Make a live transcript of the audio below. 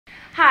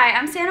Hi,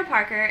 I'm Santa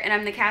Parker, and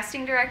I'm the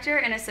casting director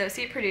and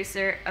associate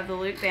producer of the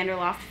Luke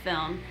Banderloft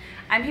film.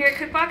 I'm here at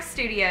Cookbox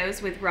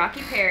Studios with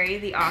Rocky Perry,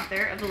 the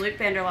author of the Luke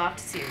Banderloft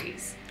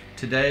series.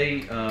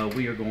 Today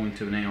we are going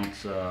to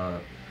announce a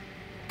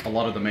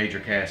lot of the major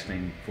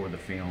casting for the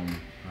film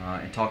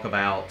and talk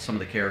about some of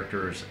the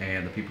characters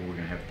and the people we're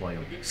going to have play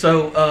them.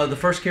 So the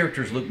first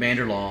character is Luke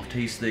Banderloft.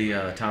 He's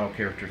the title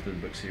character through the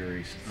book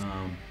series.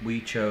 We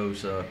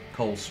chose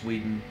Cole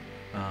Sweden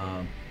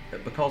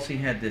because he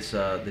had this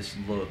this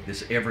look,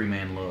 this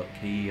everyman look.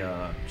 He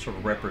sort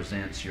of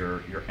represents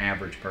your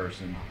average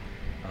person,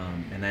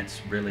 and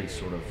that's really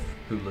sort of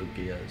who Luke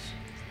is.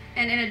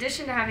 And in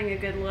addition to having a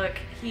good look,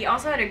 he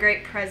also had a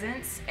great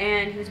presence,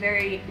 and he was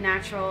very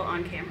natural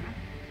on camera.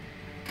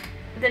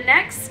 The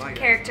next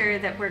character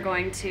that we're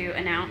going to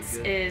announce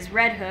is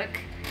Red Hook,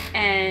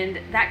 and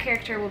that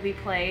character will be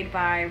played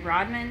by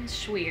Rodman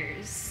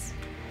Schweers.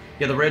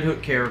 Yeah, the Red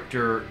Hook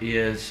character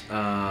is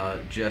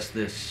just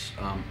this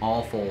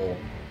awful,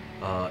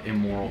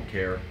 immoral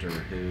character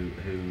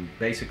who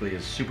basically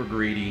is super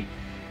greedy,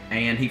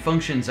 and he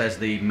functions as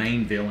the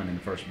main villain in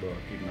the first book,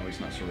 even though he's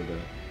not sort of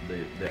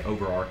the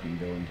overarching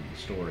villain to the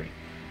story.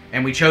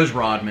 And we chose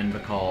Rodman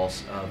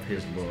because of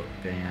his look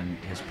and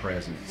his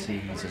presence.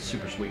 He's a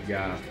super sweet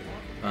guy,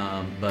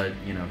 but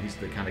you know, he's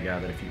the kind of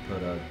guy that if you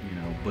put a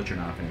butcher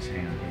knife in his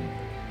hand,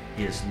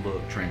 his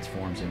look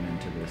transforms him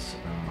into this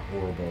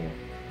horrible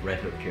Red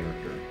Hook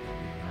character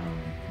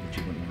that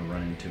you wouldn't want to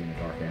run into in a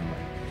dark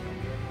alley.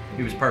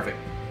 He was perfect.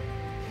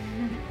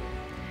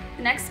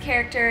 The next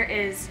character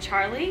is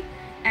Charlie,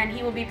 and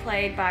he will be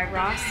played by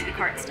Ross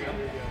Cartston.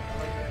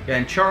 Yeah,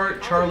 and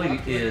Charlie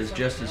is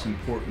just as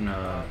important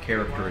a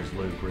character as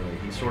Luke, really.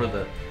 He's sort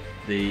of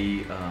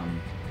the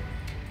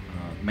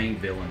main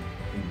villain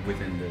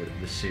within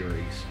the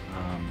series.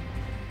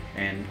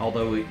 And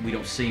although we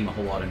don't see him a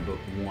whole lot in book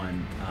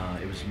one,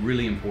 it was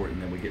really important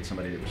that we get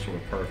somebody that was sort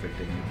of perfect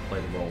and would play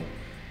the role.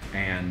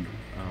 And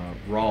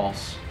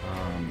Ross,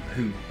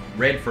 who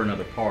read for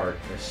another part,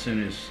 as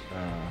soon as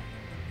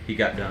he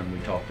got done, we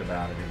talked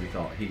about it, and we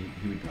thought he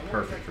would be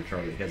perfect for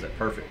Charlie. He has that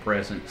perfect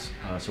presence,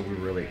 so we're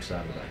really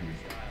excited about him.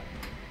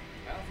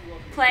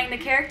 Playing the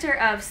character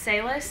of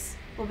Salus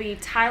will be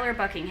Tyler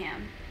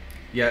Buckingham.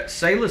 Yeah,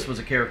 Salus was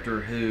a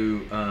character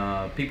who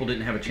people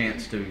didn't have a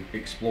chance to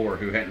explore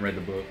who hadn't read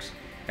the books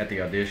at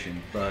the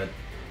audition, but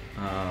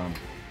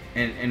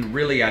and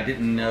really I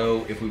didn't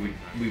know if we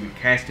would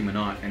cast him or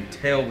not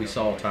until we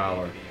saw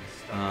Tyler,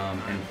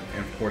 and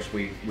of course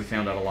we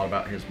found out a lot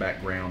about his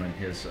background and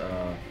his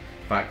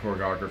fight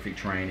choreography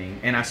training,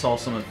 and I saw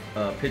some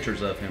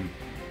pictures of him,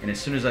 and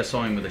as soon as I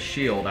saw him with a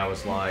shield, I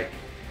was like,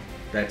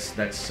 that's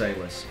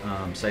Salus.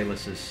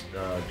 Salus is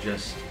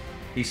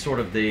he's sort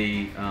of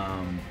the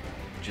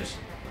just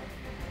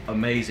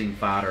amazing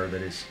fighter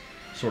that is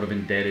sort of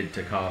indebted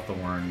to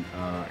Cawthorn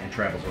and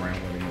travels around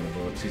with him in the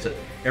books.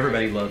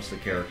 Everybody loves the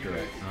character,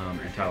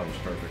 and Tyler was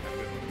perfect.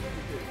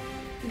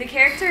 The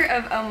character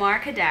of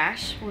Omar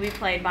Kadash will be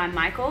played by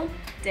Michael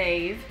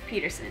Dave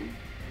Peterson.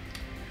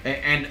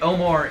 And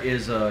Omar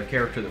is a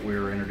character that we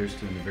were introduced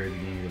to in the very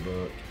beginning of the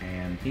book,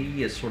 and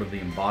he is sort of the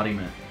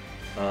embodiment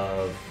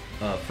of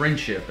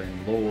friendship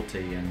and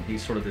loyalty, and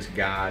he's sort of this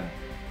guide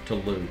to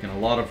Luke. And a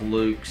lot of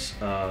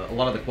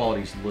the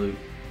qualities Luke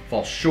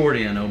falls short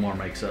in, Omar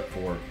makes up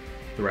for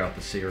throughout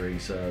the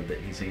series that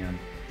he's in.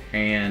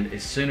 And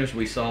as soon as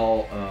we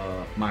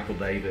saw Michael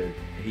David,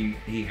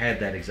 he had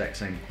that exact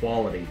same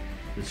quality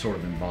that sort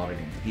of embodied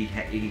him.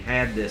 He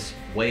had this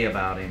way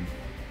about him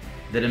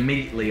that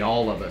immediately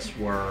all of us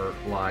were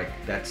like,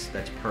 that's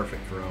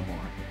perfect for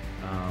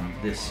Omar.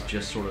 This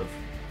just sort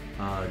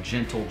of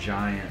gentle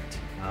giant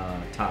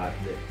type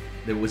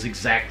that was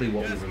exactly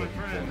what we were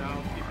looking for in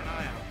Omar.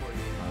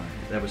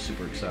 That was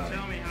super exciting.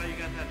 Tell me how you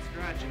got that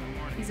scratch in the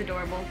morning. He's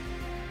adorable.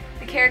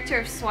 The character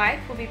of Swipe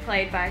will be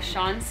played by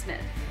Sean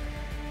Smith.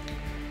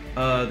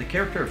 The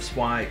character of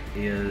Swipe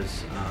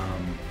is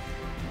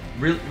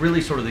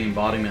really sort of the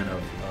embodiment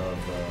of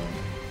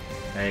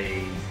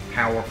a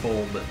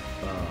powerful but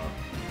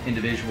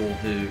individual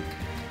who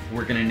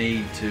we're going to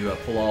need to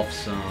pull off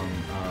some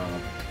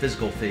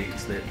physical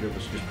feats that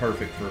was just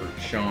perfect for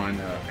Sean,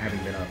 having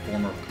been a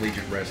former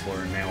collegiate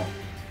wrestler and now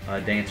a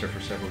dancer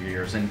for several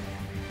years. And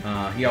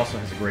he also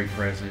has a great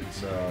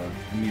presence, a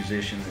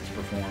musician that's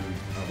performed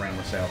around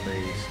the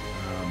Southeast.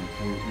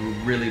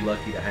 We're really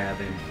lucky to have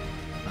him,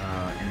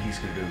 and he's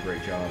going to do a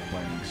great job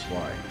playing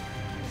Swipe.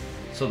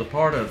 So the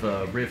part of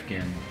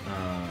Rifkin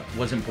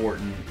was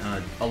important.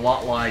 A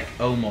lot like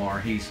Omar,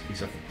 he's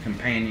a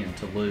companion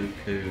to Luke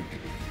who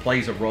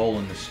plays a role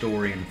in the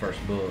story in the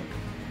first book.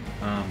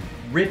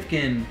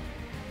 Rifkin,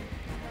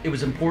 it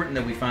was important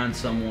that we find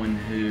someone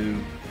who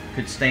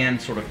could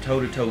stand sort of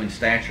toe-to-toe in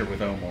stature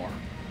with Omar,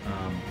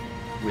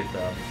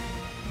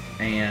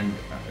 and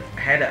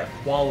had a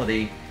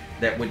quality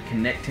that would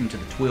connect him to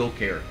the Twill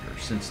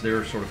characters, since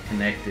they're sort of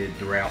connected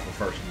throughout the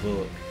first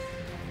book.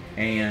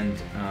 And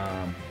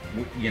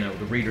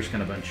the reader's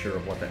kind of unsure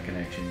of what that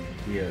connection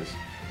is.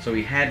 So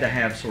he had to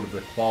have sort of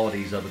the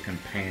qualities of a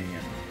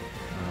companion,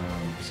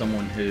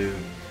 someone who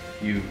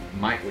you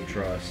might would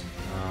trust,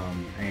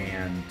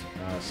 and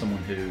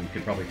someone who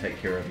could probably take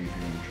care of you if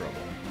you're in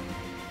trouble.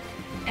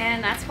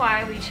 And that's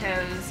why we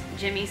chose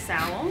Jimmy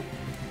Sowell.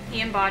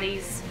 He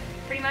embodies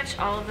pretty much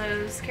all of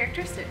those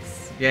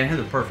characteristics. Yeah, and has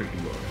a perfect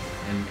look,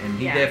 and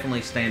he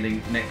definitely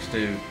standing next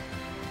to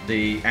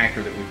the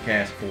actor that we've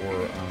cast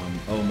for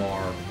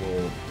Omar.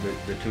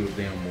 The two of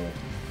them will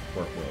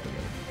work well together.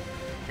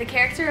 The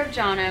character of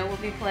Jono will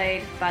be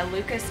played by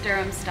Lucas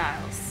Durham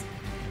Stiles.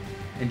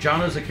 And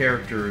Jono's a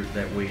character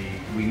that we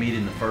meet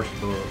in the first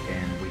book,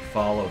 and we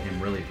follow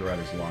him really throughout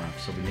his life.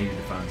 So we needed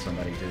to find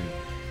somebody who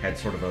had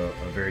sort of a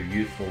very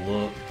youthful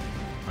look.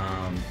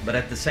 But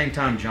at the same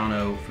time,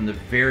 Jono, from the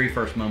very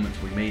first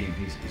moments we meet him,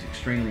 he's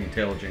extremely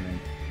intelligent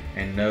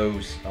and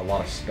knows a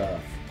lot of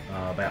stuff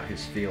about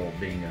his field,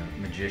 being a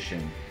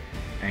magician.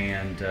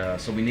 And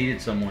so we needed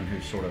someone who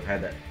sort of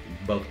had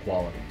both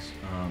qualities.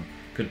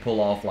 Could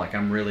pull off like,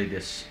 I'm really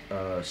this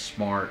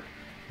smart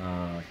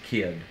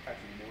kid.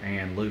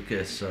 And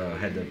Lucas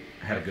had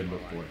a good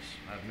look for us.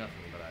 I have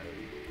nothing but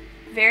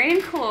I.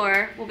 Varian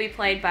Clore will be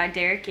played by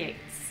Derek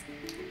Yates.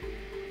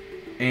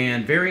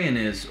 And Varian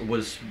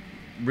was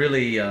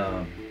really,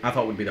 I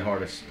thought would be the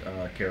hardest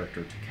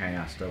character to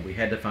cast. We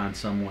had to find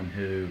someone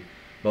who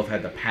both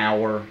had the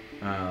power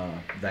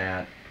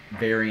that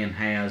Varian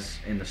has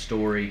in the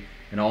story,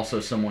 and also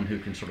someone who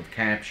can sort of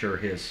capture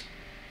his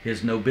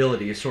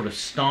nobility, his sort of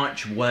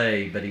staunch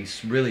way, but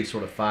he's really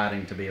sort of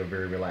fighting to be a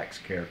very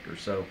relaxed character.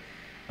 So,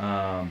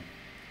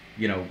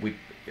 you know,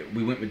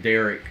 we went with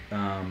Derek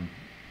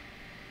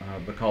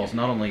because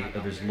not only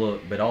of his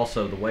look, but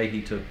also the way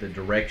he took the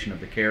direction of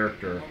the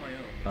character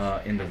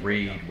in the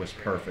read was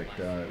perfect.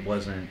 It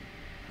wasn't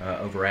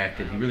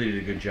overacted. He really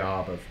did a good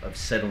job of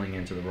settling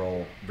into the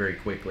role very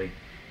quickly,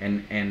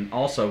 and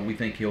also we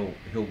think he'll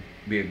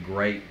be a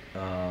great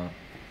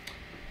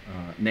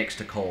next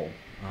to Cole.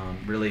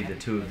 Really, the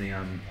two of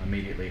them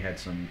immediately had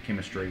some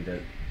chemistry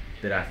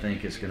that I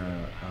think is going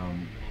to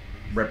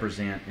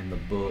represent in the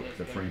book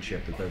the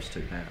friendship that those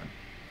two had.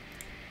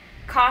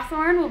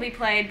 Cawthorn will be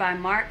played by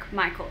Mark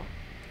Michael.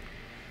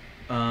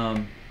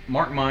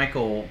 Mark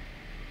Michael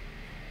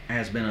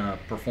has been a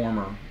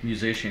performer,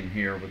 musician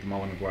here with the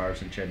Mullen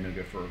McGuires in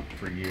Chattanooga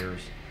for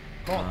years.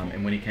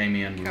 And when he came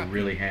in, we were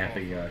really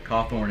happy.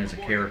 Cawthorn is a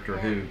character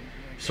who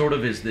sort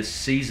of is this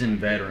seasoned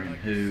veteran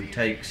who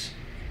takes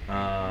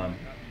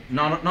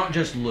not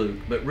just Luke,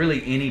 but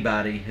really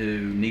anybody who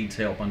needs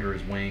help under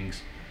his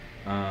wings.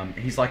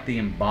 He's like the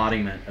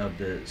embodiment of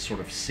the sort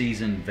of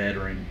seasoned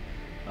veteran.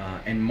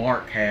 And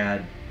Mark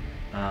had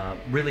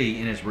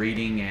really in his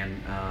reading,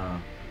 and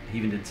he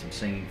even did some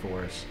singing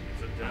for us,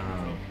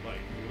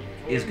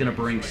 is going to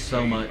bring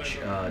so much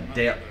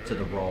depth to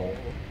the role.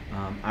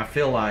 I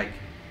feel like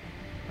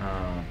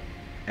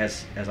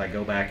as I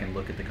go back and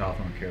look at the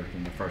Cawthorn character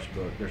in the first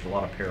book, there's a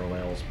lot of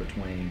parallels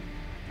between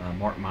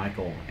Mark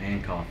Michael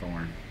and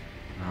Cawthorn.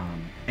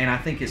 And I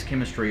think his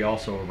chemistry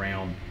also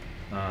around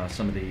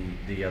some of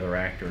the other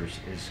actors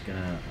is going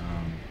to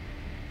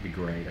be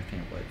great. I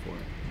can't wait for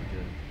it.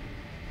 Good.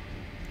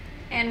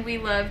 And we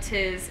loved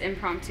his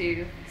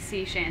impromptu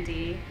sea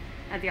shanty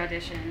at the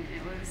audition.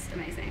 It was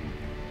amazing.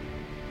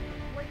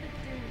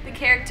 The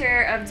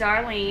character of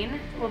Darlene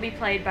will be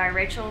played by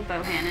Rachel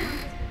Bohannon.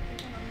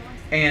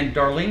 And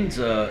Darlene's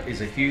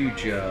is a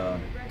huge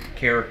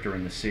character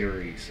in the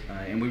series,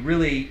 and we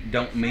really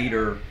don't meet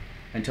her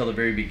until the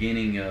very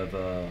beginning of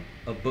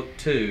book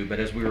 2. But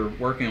as we were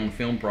working on the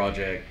film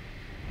project,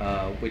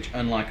 which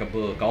unlike a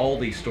book, all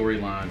these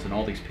storylines and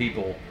all these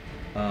people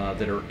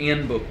that are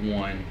in book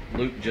 1,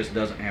 Luke just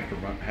doesn't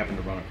happen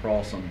to run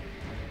across them.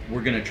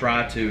 We're going to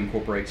try to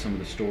incorporate some of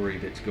the story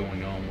that's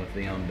going on with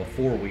them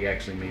before we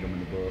actually meet them in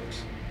the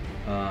books.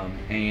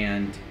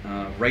 And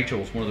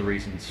Rachel's one of the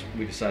reasons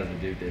we decided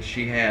to do this.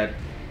 She had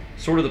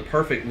sort of the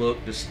perfect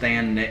look to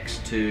stand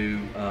next to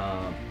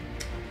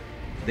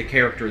the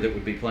character that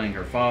would be playing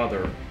her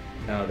father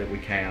that we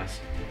cast.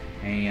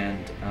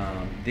 And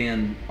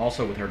then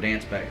also with her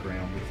dance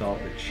background, we thought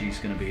that she's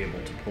going to be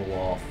able to pull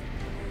off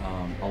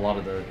a lot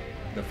of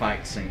the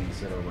fight scenes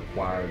that are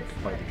required to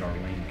play the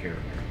Darlene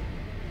character.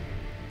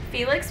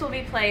 Felix will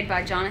be played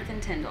by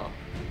Jonathan Tyndall.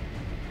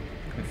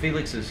 And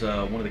Felix is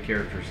one of the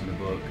characters in the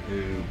book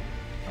who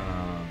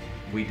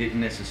we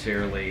didn't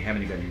necessarily have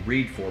anybody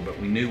read for, but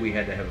we knew we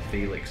had to have a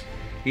Felix.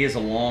 He is a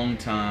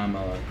long-time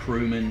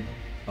crewman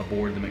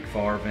aboard the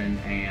McFarvin,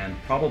 and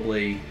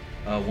probably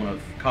one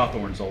of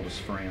Cawthorn's oldest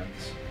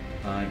friends.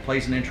 And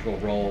plays an integral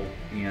role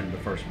in the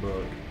first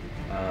book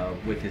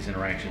with his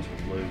interactions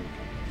with Luke.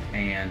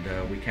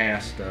 And we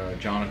cast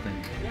Jonathan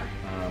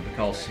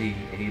because he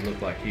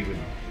looked like he would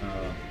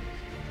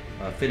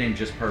fit in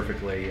just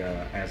perfectly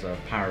as a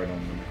pirate on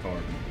the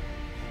McFarvin.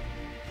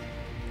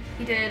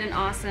 He did an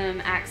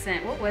awesome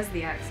accent. What was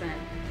the accent?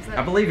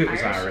 I believe it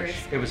was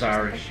Irish. It was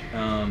Irish.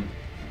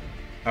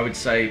 I would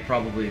say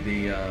probably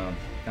the,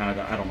 I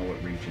don't know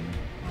what region,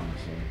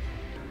 honestly.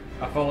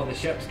 I follow the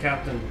ship's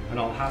captain, and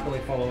I'll happily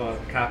follow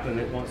a captain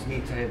that wants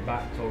me to head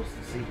back towards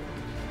the sea.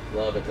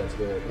 Love it, that's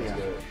good, that's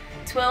good.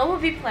 Twill will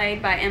be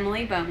played by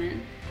Emily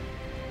Bowman.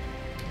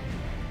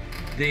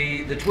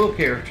 The Twill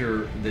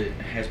character that,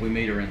 as we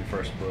meet her in the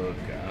first book,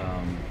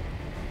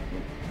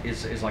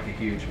 is like a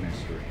huge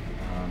mystery,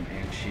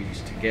 and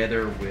she's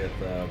together with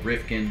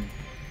Rifkin,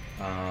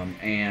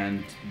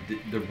 and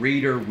the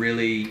reader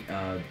really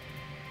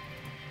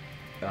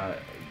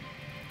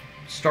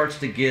starts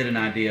to get an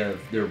idea of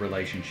their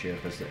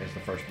relationship as the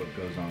first book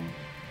goes on.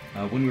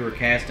 When we were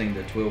casting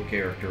the Twill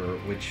character,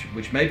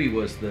 which maybe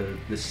was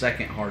the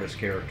second hardest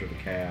character to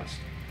cast,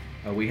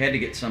 we had to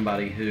get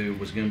somebody who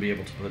was going to be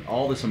able to put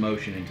all this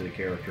emotion into the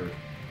character,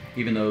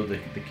 even though the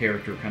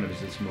character kind of is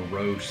this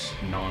morose,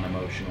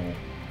 non-emotional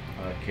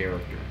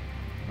character.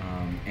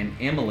 And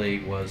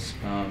Emily was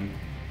an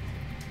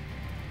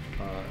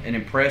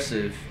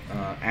impressive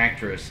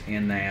actress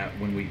in that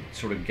when we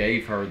sort of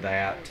gave her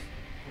that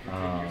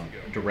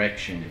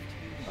direction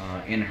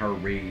in her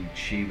read,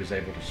 she was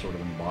able to sort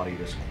of embody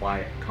this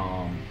quiet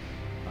calm,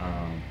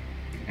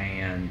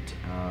 and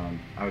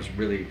I was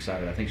really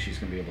excited. I think she's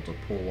going to be able to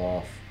pull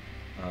off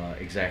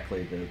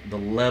exactly the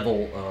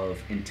level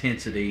of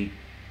intensity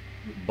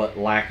but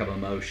lack of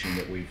emotion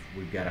that we've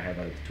got to have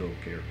out of the Twill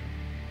character.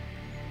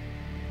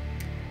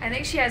 I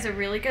think she has a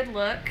really good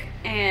look,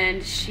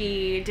 and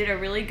she did a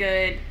really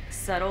good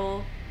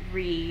subtle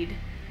read,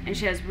 and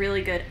she has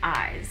really good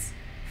eyes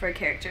for a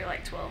character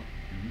like Twill.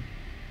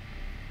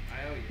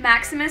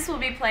 Maximus will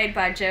be played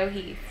by Joe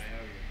Heath.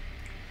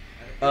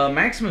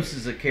 Maximus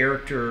is a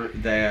character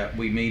that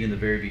we meet in the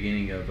very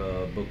beginning of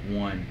book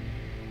 1,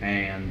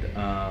 and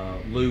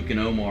Luke and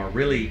Omar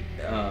really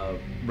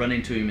run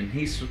into him, and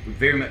he's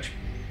very much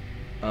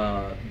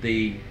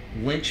the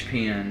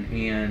linchpin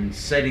in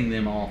setting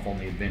them off on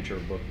the adventure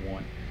of book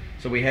 1.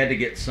 So we had to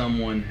get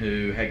someone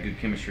who had good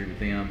chemistry with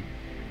them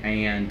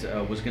and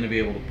was going to be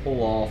able to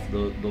pull off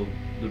the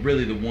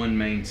really the one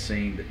main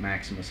scene that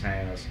Maximus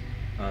has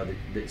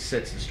that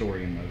sets the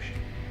story in motion.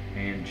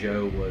 And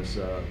Joe was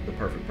the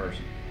perfect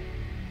person.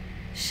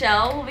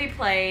 Shell will be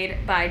played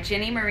by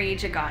Jenny Marie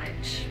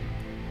Jagodich.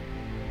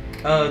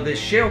 The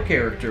Shell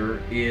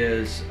character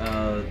is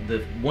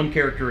the one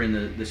character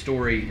in the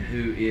story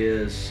who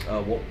is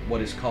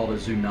what is called a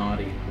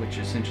Zunati, which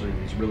is essentially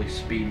these really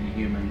speedy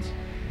humans.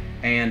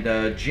 And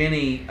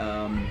Jenny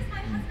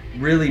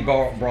really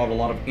brought a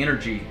lot of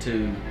energy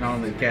to not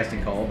only the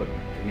casting call, but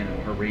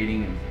her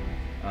reading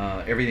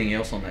and everything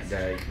else on that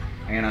day.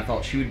 And I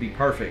thought she would be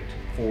perfect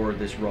for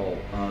this role.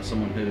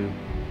 Someone who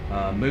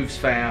moves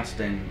fast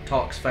and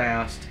talks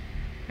fast,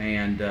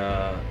 and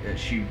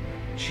she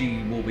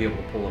will be able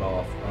to pull it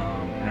off.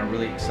 And I'm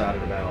really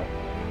excited about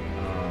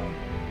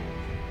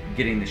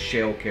getting the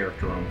Shell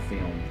character on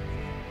film.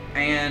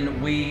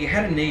 And we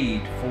had a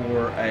need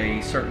for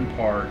a certain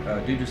part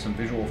due to some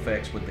visual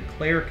effects with the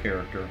Claire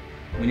character.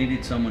 We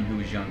needed someone who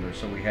was younger,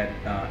 so we had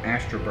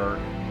Astra Burke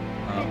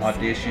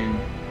audition,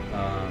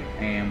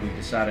 and we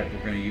decided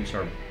we're going to use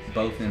her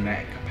both in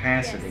that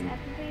capacity,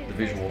 the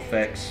visual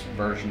effects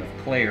version of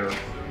Claire,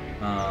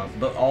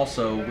 but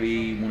also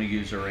we want to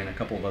use her in a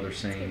couple of other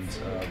scenes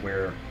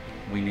where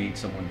we need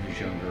someone who's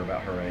younger,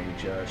 about her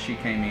age. She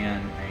came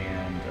in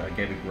and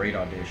gave a great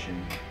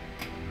audition.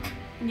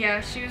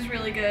 Yeah, she was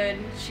really good.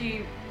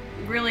 She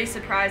really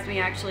surprised me,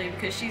 actually,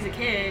 because she's a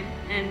kid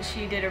and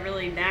she did a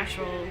really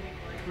natural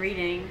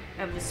reading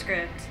of the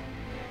script.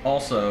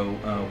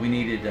 Also, we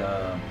needed,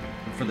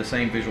 for the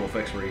same visual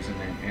effects reason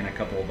and a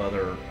couple of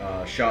other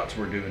shots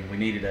we're doing, we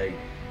needed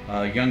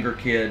a younger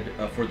kid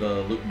for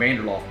the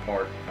Banderloft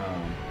part,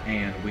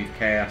 and we've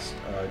cast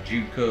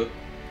Jude Cook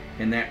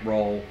in that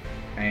role,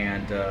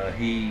 and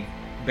he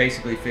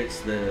basically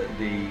fits the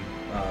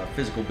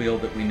physical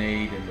build that we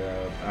need,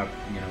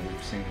 and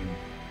we've seen him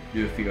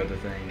do a few other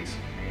things,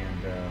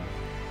 and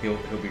he'll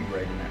be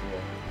great in that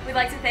role. We'd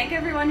like to thank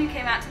everyone who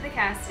came out to the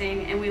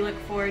casting, and we look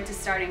forward to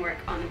starting work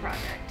on the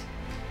project.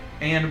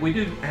 And we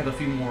do have a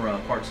few more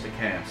parts to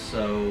cast,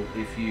 so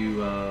if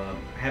you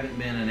haven't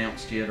been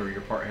announced yet or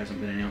your part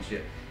hasn't been announced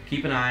yet,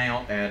 keep an eye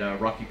out at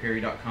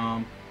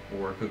rockyperry.com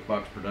or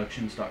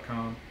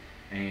cookboxproductions.com,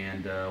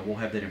 and we'll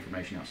have that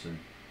information out soon.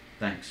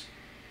 Thanks.